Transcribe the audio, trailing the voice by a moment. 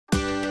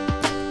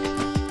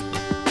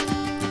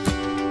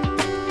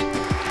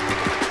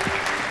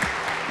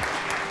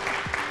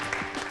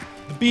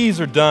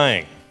Bees are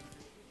dying.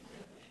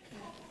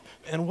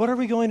 And what are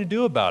we going to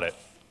do about it?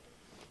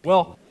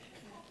 Well,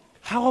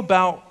 how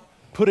about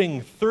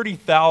putting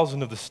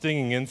 30,000 of the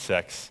stinging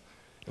insects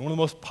in one of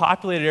the most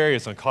populated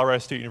areas on Colorado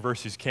State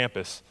University's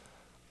campus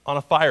on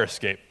a fire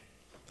escape?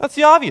 That's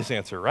the obvious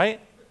answer, right?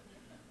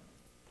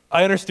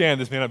 I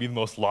understand this may not be the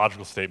most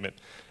logical statement,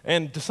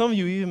 and to some of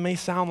you, it even may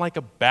sound like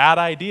a bad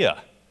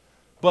idea.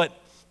 But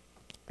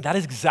that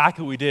is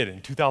exactly what we did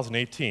in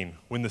 2018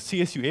 when the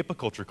CSU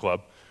Apiculture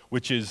Club,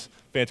 which is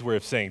a fancy way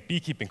of saying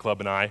beekeeping club,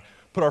 and I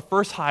put our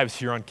first hives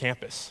here on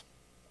campus.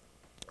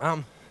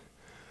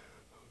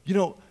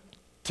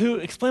 To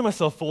explain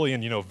myself fully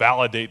and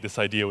validate this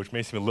idea, which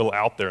may seem a little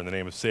out there in the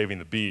name of saving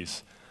the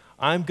bees,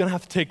 I'm going to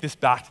have to take this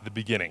back to the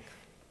beginning,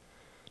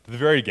 to the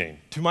very beginning,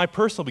 to my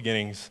personal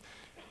beginnings,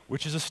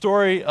 which is a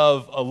story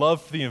of a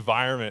love for the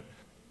environment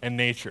and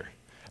nature.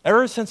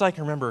 Ever since I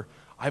can remember,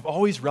 I've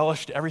always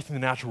relished everything the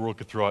natural world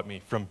could throw at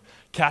me, from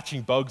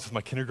catching bugs with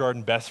my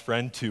kindergarten best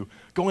friend to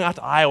going out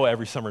to Iowa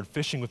every summer and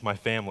fishing with my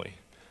family.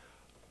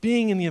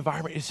 Being in the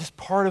environment is just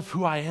part of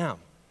who I am.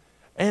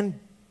 And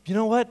you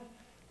know what?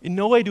 In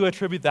no way do I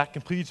attribute that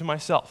completely to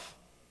myself,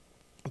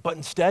 but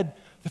instead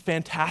the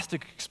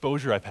fantastic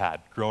exposure I've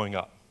had growing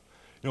up.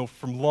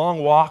 From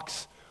long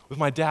walks with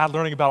my dad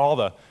learning about all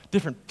the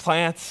different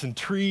plants and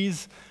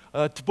trees,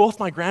 to both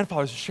my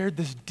grandfathers who shared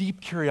this deep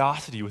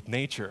curiosity with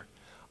nature.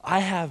 I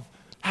have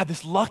had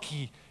this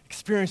lucky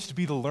experience to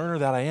be the learner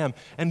that I am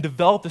and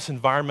develop this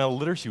environmental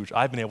literacy which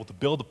I've been able to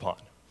build upon.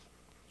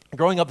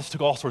 Growing up, this took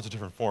all sorts of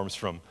different forms,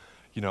 from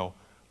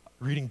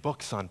reading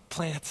books on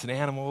plants and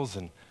animals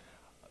and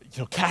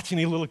catching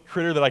any little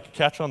critter that I could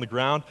catch on the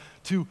ground,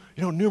 to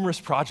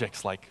numerous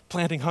projects like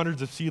planting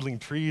hundreds of seedling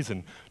trees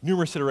and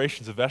numerous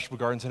iterations of vegetable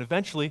gardens, and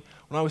eventually,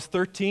 when I was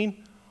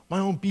 13, my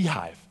own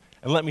beehive.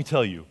 And let me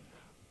tell you,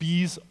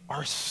 bees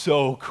are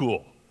so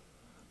cool.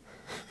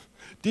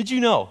 Did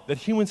you know that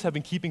humans have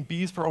been keeping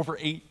bees for over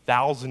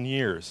 8,000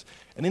 years,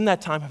 and in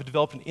that time have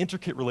developed an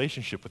intricate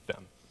relationship with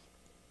them?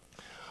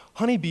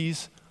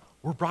 Honeybees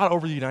were brought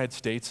over to the United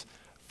States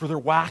for their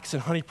wax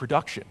and honey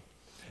production.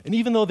 And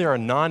even though they're a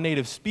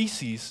non-native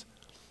species,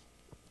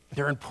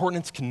 their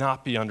importance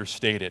cannot be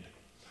understated.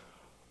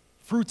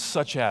 Fruits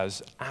such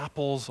as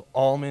apples,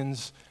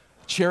 almonds,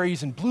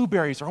 cherries, and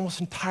blueberries are almost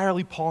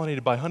entirely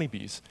pollinated by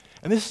honeybees.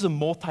 And this is a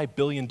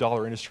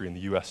multi-billion-dollar industry in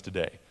the US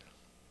today.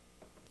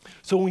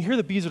 So when we hear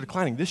that bees are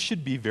declining, this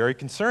should be very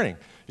concerning.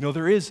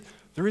 There is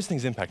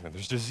things impacting them.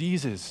 There's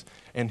diseases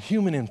and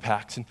human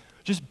impacts and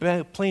just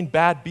plain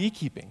bad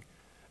beekeeping.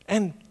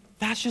 And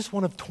that's just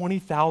one of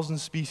 20,000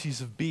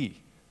 species of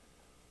bee.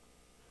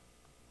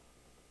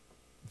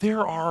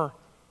 There are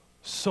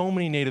so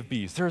many native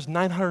bees. There's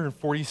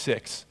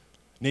 946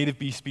 native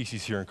bee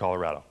species here in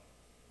Colorado.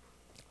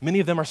 Many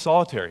of them are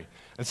solitary,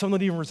 and some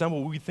don't even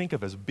resemble what we think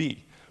of as a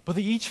bee. But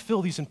they each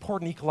fill these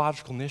important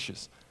ecological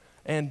niches.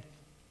 And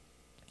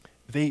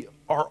they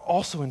are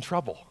also in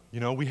trouble.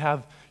 We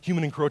have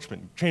human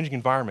encroachment, changing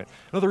environment,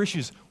 and other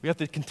issues we have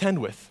to contend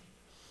with.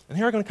 And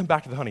here I'm going to come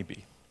back to the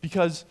honeybee,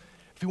 because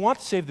if we want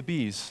to save the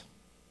bees,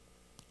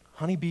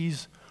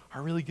 honeybees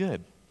are really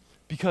good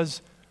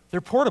because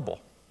they're portable.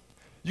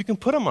 You can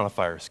put them on a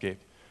fire escape.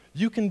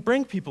 You can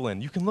bring people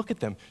in. You can look at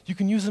them. You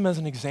can use them as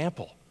an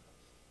example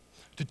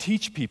to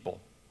teach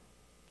people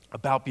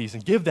about bees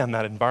and give them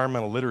that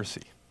environmental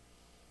literacy.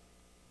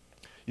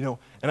 And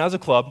as a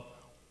club,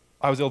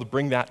 I was able to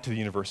bring that to the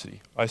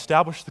university. I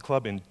established the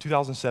club in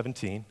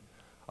 2017,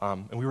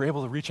 and we were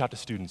able to reach out to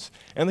students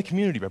and the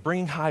community by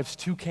bringing hives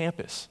to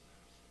campus,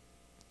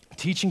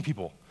 teaching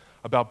people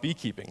about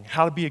beekeeping,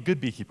 how to be a good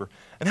beekeeper.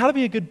 And how to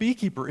be a good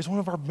beekeeper is one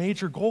of our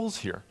major goals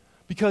here,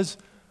 because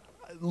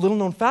a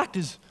little-known fact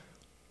is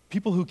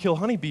people who kill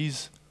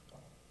honeybees,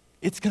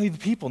 it's going to be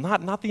the people,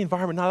 not the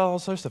environment, not all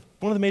this other stuff.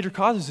 One of the major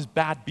causes is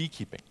bad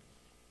beekeeping.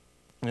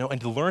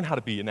 And to learn how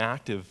to be an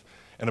active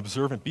and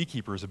observant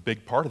beekeeper is a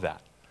big part of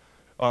that.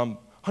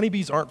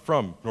 Honeybees aren't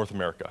from North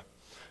America,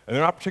 and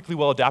they're not particularly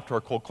well adapted to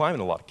our cold climate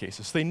in a lot of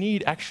cases. So they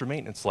need extra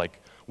maintenance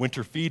like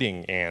winter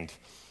feeding and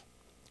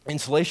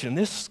insulation. And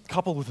this,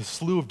 coupled with a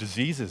slew of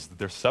diseases that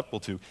they're susceptible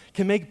to,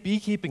 can make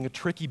beekeeping a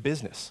tricky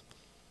business.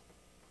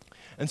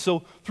 And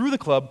so through the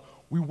club,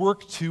 we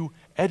work to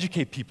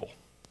educate people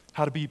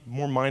how to be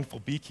more mindful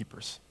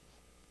beekeepers.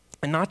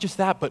 And not just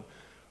that, but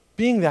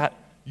being that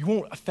you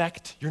won't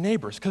affect your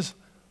neighbors. Because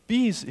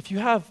bees, if you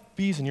have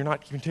bees and you're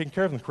not even taking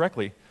care of them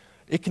correctly,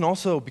 it can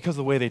also, because of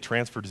the way they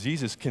transfer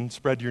diseases, can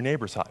spread to your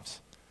neighbors' hives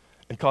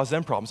and cause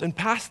them problems. And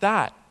past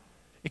that,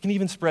 it can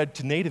even spread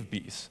to native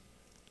bees.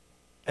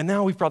 And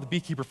now we've brought the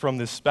beekeeper from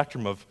this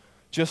spectrum of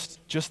just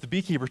the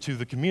beekeeper to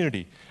the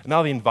community, and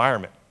now the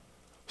environment.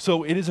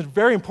 So it is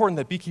very important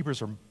that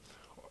beekeepers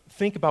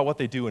think about what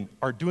they do and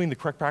are doing the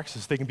correct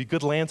practices so they can be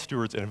good land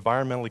stewards and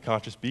environmentally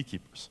conscious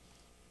beekeepers.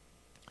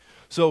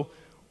 So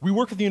we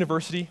worked with the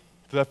university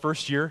for that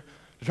first year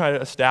to try to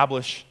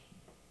establish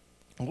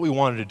what we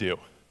wanted to do.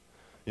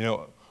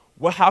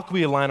 How can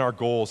we align our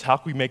goals? How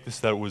can we make this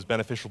so that it was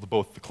beneficial to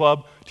both the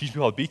club, teach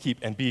people how to beekeep,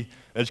 and be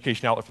an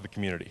education outlet for the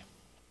community?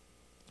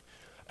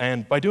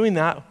 And by doing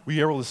that,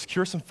 we were able to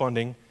secure some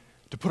funding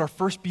to put our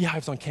first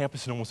beehives on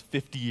campus in almost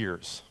 50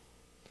 years.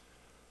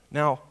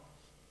 Now,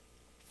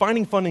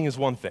 finding funding is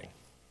one thing,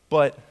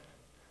 but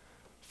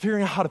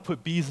figuring out how to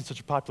put bees in such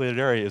a populated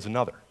area is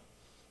another.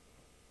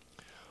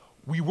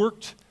 We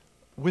worked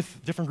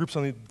with different groups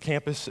on the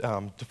campus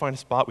to find a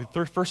spot. We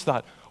first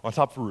thought on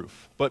top of a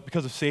roof, but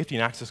because of safety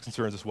and access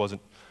concerns, this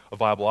wasn't a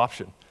viable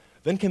option.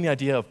 Then came the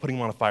idea of putting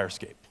them on a fire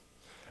escape.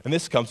 And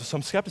this comes with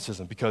some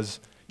skepticism because,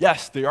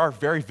 yes, they are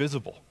very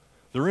visible.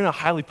 They're in a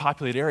highly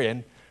populated area,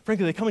 and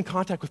frankly, they come in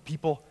contact with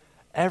people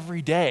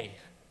every day.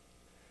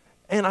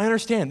 And I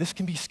understand this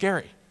can be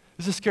scary.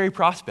 This is a scary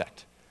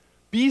prospect.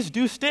 Bees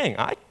do sting.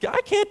 I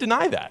can't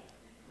deny that.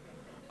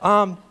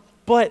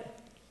 But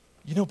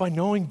by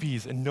knowing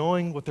bees and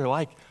knowing what they're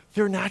like,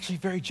 they're naturally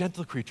very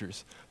gentle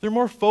creatures. They're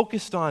more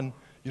focused on,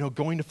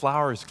 going to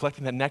flowers,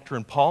 collecting that nectar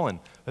and pollen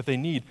that they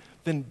need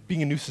than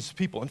being a nuisance to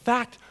people. In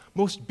fact,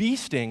 most bee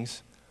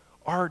stings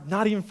are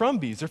not even from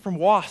bees. They're from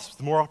wasps,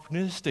 the more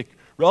opportunistic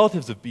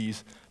relatives of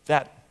bees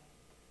that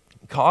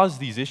cause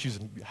these issues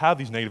and have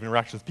these negative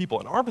interactions with people.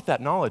 And armed with that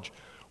knowledge,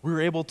 we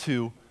were able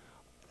to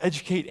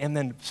educate and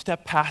then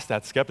step past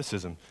that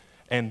skepticism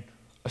and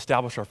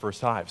establish our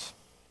first hives.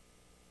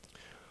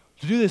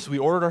 To do this, we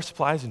ordered our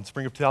supplies in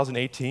spring of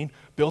 2018,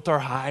 built our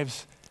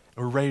hives,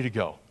 and we're ready to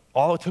go.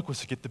 All it took was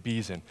to get the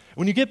bees in.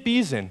 When you get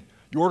bees in,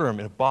 you order them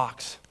in a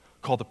box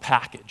called a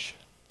package.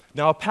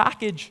 Now, a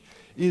package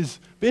is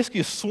basically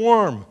a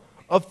swarm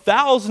of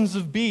thousands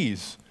of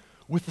bees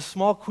with a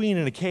small queen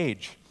in a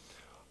cage,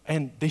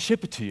 and they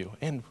ship it to you.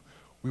 And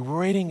we were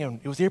waiting, and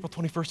it was April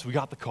 21st, so we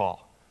got the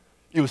call.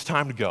 It was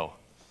time to go.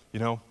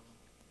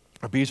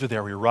 Our bees were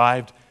there. We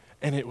arrived,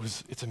 and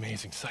it's an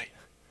amazing sight.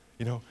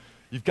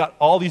 You've got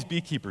all these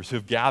beekeepers who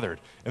have gathered,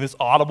 and this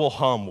audible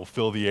hum will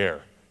fill the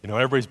air.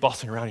 Everybody's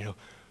bustling around,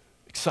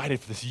 excited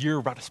for this year. We're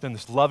about to spend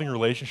this loving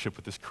relationship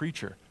with this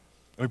creature.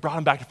 And we brought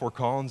him back to Fort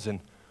Collins, and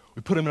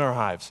we put him in our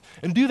hives.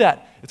 And to do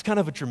that, it's kind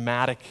of a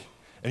dramatic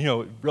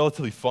and,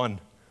 relatively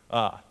fun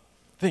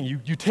thing.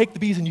 You take the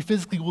bees, and you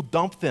physically will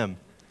dump them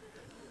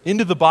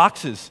into the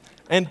boxes.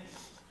 And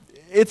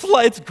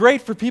it's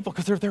great for people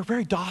because they're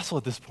very docile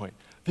at this point.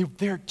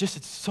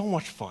 It's so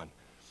much fun.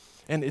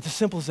 And it's as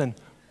simple as then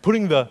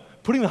putting the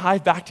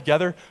hive back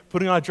together,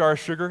 putting on a jar of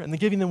sugar, and then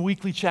giving them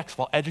weekly checks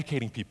while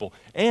educating people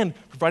and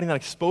providing that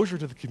exposure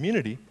to the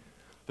community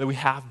that we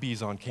have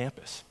bees on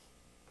campus.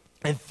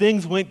 And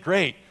things went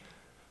great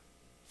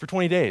for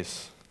 20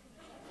 days.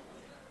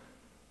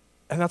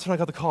 And that's when I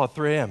got the call at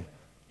 3 a.m.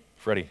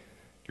 Freddie,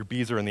 your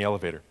bees are in the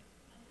elevator.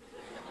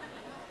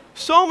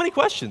 So many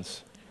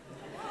questions.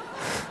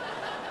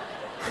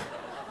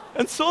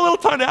 And so little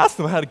time to ask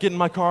them. I had to get in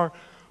my car,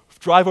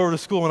 drive over to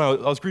school, and I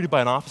was greeted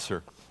by an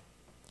officer.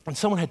 And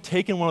someone had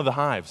taken one of the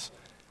hives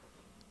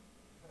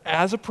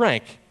as a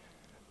prank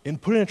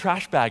and put it in a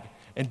trash bag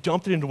and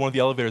dumped it into one of the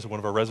elevators at one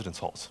of our residence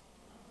halls.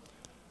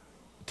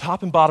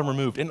 Top and bottom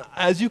removed. And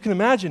as you can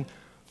imagine,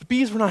 the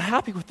bees were not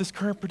happy with this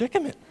current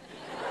predicament.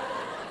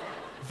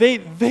 They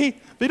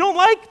don't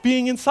like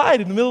being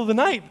inside in the middle of the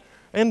night.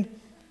 And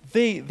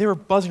they were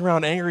buzzing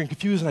around angry and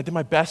confused, and I did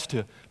my best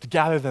to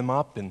gather them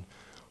up and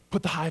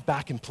put the hive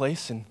back in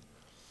place. And,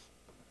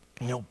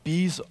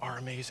 bees are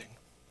amazing.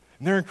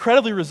 And they're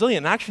incredibly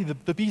resilient. And actually,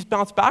 the bees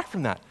bounce back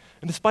from that.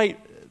 And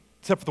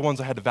except for the ones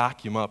I had to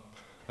vacuum up,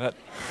 that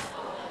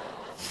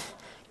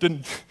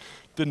didn't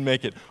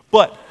make it.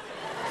 But,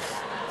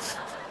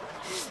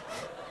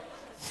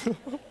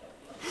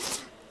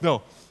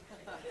 no.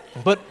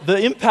 But the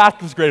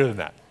impact was greater than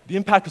that. The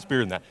impact was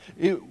bigger than that.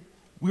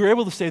 We were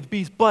able to save the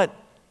bees, but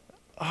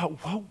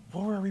what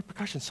were our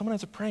repercussions? Someone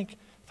as a prank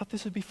thought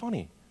this would be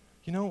funny.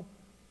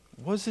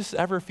 Was this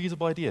ever a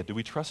feasible idea? Did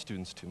we trust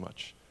students too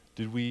much?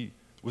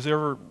 Was it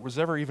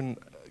ever even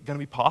going to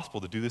be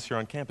possible to do this here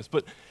on campus?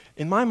 But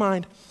in my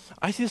mind,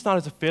 I see this not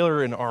as a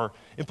failure in our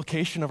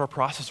implication of our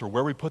process or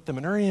where we put them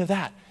or any of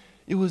that.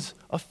 It was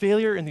a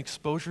failure in the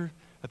exposure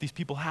that these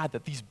people had,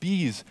 that these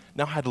bees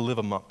now had to live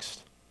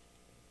amongst.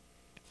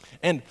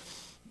 And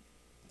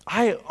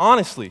I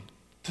honestly,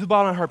 to the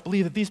bottom of my heart,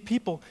 believe that these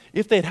people,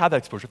 if they had that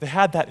exposure, if they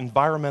had that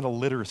environmental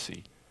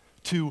literacy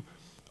to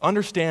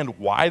understand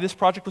why this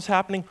project was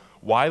happening,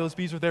 why those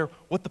bees were there,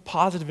 what the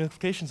positive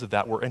implications of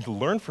that were, and to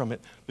learn from it,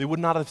 they would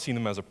not have seen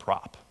them as a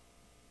prop.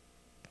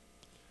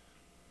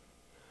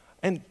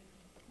 And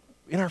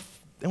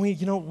we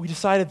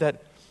decided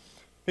that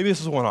maybe this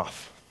is a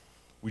one-off.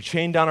 We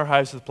chained down our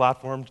hives to the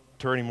platform,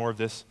 deter any more of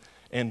this,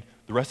 and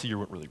the rest of the year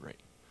went really great.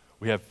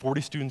 We have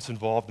 40 students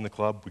involved in the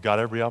club. We got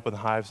everybody up in the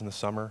hives in the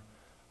summer.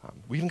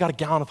 We even got a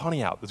gallon of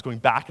honey out that's going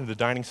back into the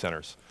dining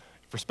centers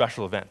for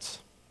special events.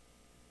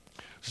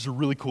 Which is a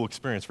really cool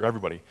experience for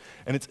everybody.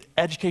 And it's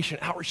education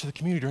and outreach to the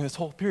community during this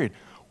whole period.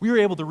 We were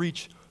able to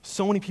reach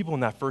so many people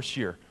in that first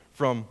year,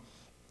 from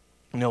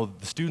the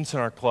students in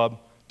our club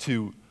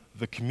to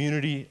the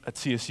community at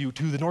CSU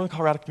to the Northern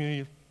Colorado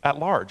community at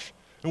large.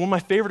 And one of my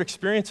favorite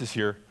experiences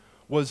here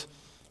was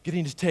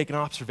getting to take an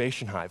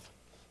observation hive.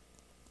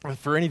 And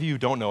for any of you who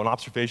don't know, an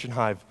observation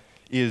hive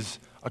is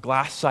a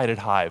glass-sided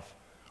hive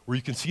where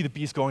you can see the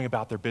bees going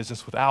about their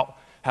business without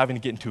having to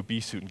get into a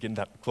bee suit and getting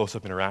that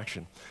close-up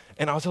interaction.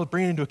 And I was able to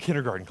bring it into a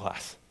kindergarten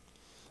class.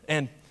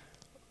 And,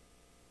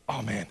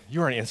 oh man,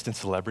 you're an instant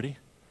celebrity.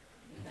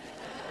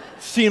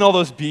 Seeing all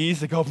those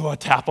bees that go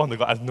tap on the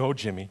glass. No,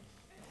 Jimmy.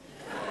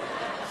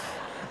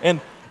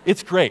 And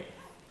it's great.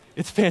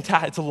 It's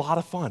fantastic. It's a lot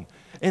of fun.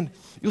 And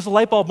it was a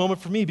light bulb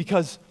moment for me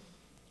because,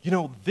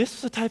 this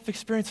is the type of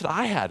experience that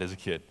I had as a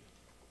kid.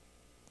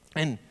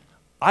 And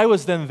I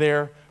was then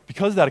there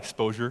because of that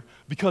exposure,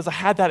 because I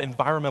had that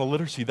environmental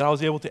literacy that I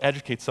was able to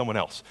educate someone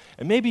else.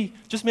 And maybe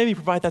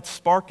provide that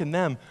spark in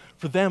them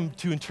for them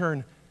to, in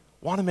turn,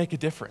 want to make a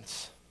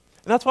difference.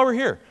 And that's why we're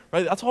here,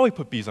 right? That's why we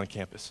put bees on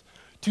campus,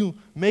 to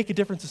make a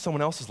difference in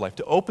someone else's life,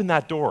 to open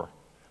that door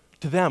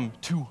to them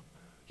to,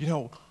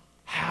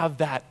 have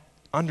that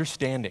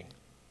understanding,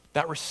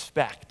 that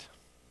respect.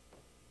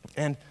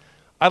 And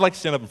I'd like to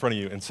stand up in front of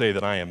you and say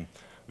that I am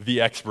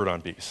the expert on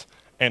bees.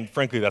 And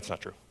frankly, that's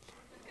not true.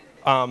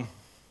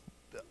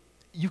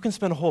 You can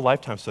spend a whole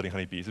lifetime studying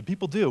honeybees, and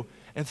people do,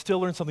 and still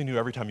learn something new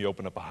every time you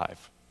open up a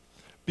hive.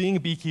 Being a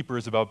beekeeper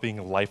is about being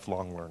a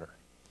lifelong learner.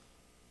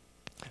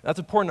 That's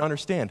important to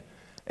understand.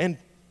 And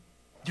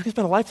you can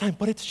spend a lifetime,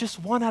 but it's just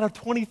 1 out of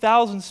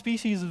 20,000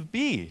 species of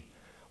bee.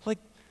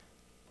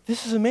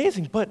 This is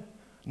amazing, but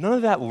none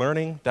of that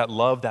learning, that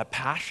love, that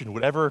passion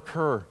would ever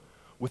occur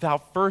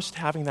without first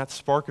having that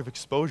spark of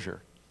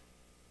exposure,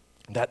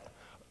 that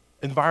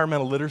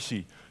environmental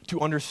literacy to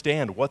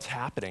understand what's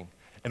happening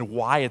and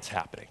why it's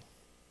happening.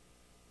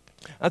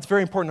 That's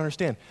very important to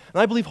understand.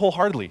 And I believe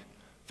wholeheartedly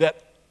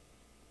that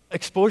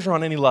exposure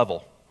on any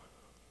level,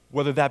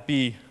 whether that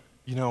be,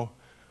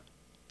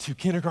 to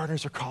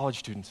kindergartners or college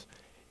students,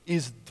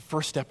 is the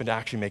first step into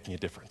actually making a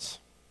difference.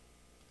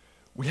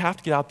 We have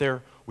to get out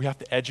there, we have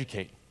to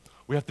educate,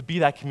 we have to be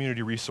that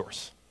community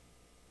resource.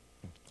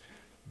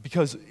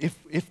 Because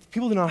if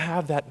people do not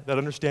have that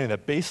understanding,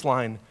 that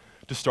baseline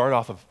to start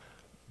off of,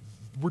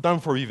 we're done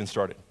before we even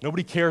started.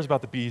 Nobody cares about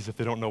the bees if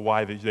they don't know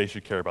why they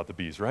should care about the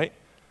bees, right?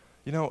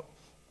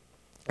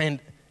 And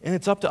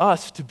it's up to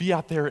us to be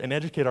out there and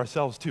educate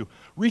ourselves too.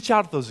 Reach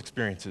out to those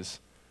experiences.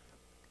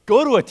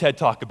 Go to a TED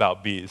Talk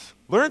about bees.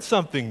 Learn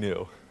something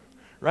new,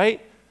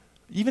 right?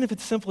 Even if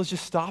it's simple as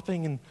just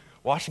stopping and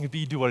watching a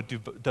bee do what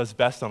it does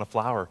best on a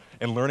flower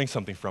and learning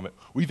something from it.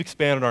 We've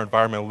expanded our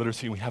environmental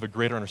literacy and we have a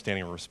greater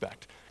understanding of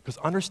respect. Because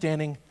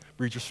understanding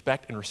breeds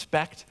respect, and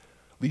respect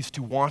leads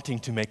to wanting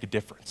to make a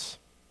difference.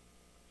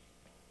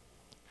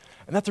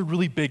 And that's a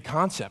really big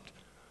concept.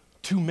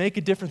 To make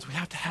a difference, we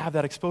have to have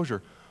that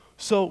exposure.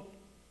 So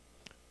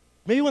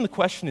maybe when the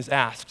question is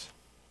asked,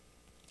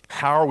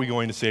 how are we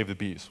going to save the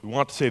bees? We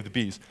want to save the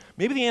bees.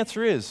 Maybe the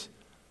answer is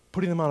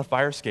putting them on a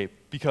fire escape,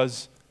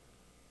 because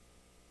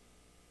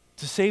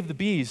to save the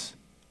bees,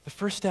 the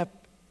first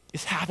step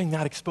is having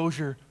that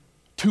exposure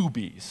to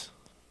bees.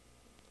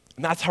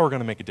 And that's how we're going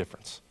to make a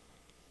difference.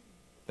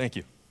 Thank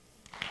you.